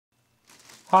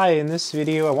Hi, in this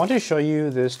video I want to show you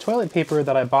this toilet paper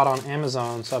that I bought on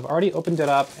Amazon. So I've already opened it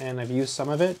up and I've used some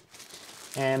of it.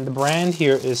 And the brand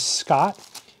here is Scott.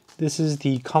 This is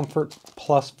the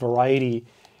ComfortPlus variety.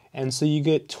 And so you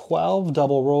get 12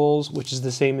 double rolls, which is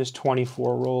the same as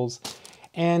 24 rolls.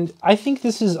 And I think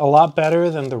this is a lot better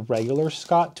than the regular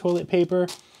Scott toilet paper.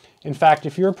 In fact,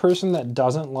 if you're a person that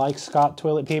doesn't like Scott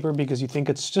toilet paper because you think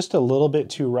it's just a little bit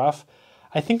too rough,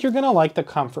 I think you're gonna like the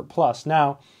ComfortPlus.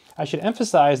 Now, I should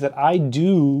emphasize that I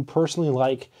do personally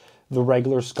like the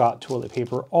regular Scott toilet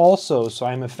paper also. So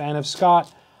I'm a fan of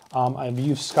Scott. I've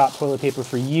used Scott toilet paper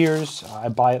for years. I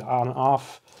buy it on and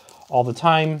off all the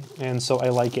time, and so I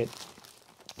like it.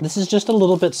 This is just a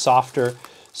little bit softer.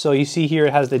 So you see here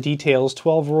it has the details,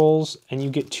 12 rolls, and you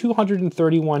get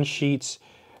 231 sheets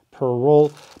per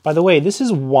roll. By the way, this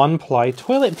is one-ply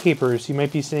toilet paper. So you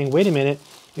might be saying, wait a minute,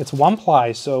 it's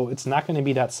one-ply, so it's not going to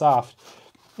be that soft.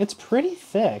 It's pretty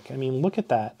thick. I mean, look at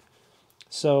that.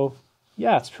 So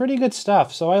yeah, it's pretty good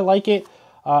stuff. So I like it.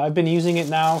 I've been using it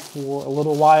now for a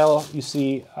little while. You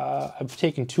see, I've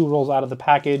taken 2 rolls out of the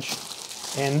package,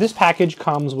 and this package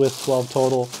comes with 12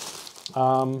 total.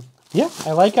 Yeah,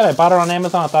 I like it. I bought it on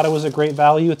Amazon. I thought it was a great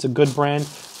value. It's a good brand.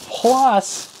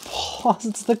 Plus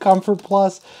it's the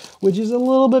ComfortPlus, which is a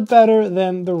little bit better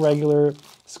than the regular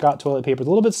Scott toilet paper. It's a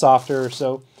little bit softer.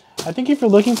 So I think if you're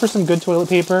looking for some good toilet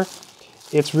paper,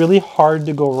 it's really hard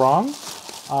to go wrong.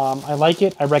 I like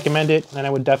it, I recommend it, and I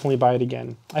would definitely buy it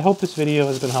again. I hope this video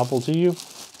has been helpful to you.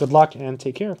 Good luck and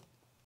take care.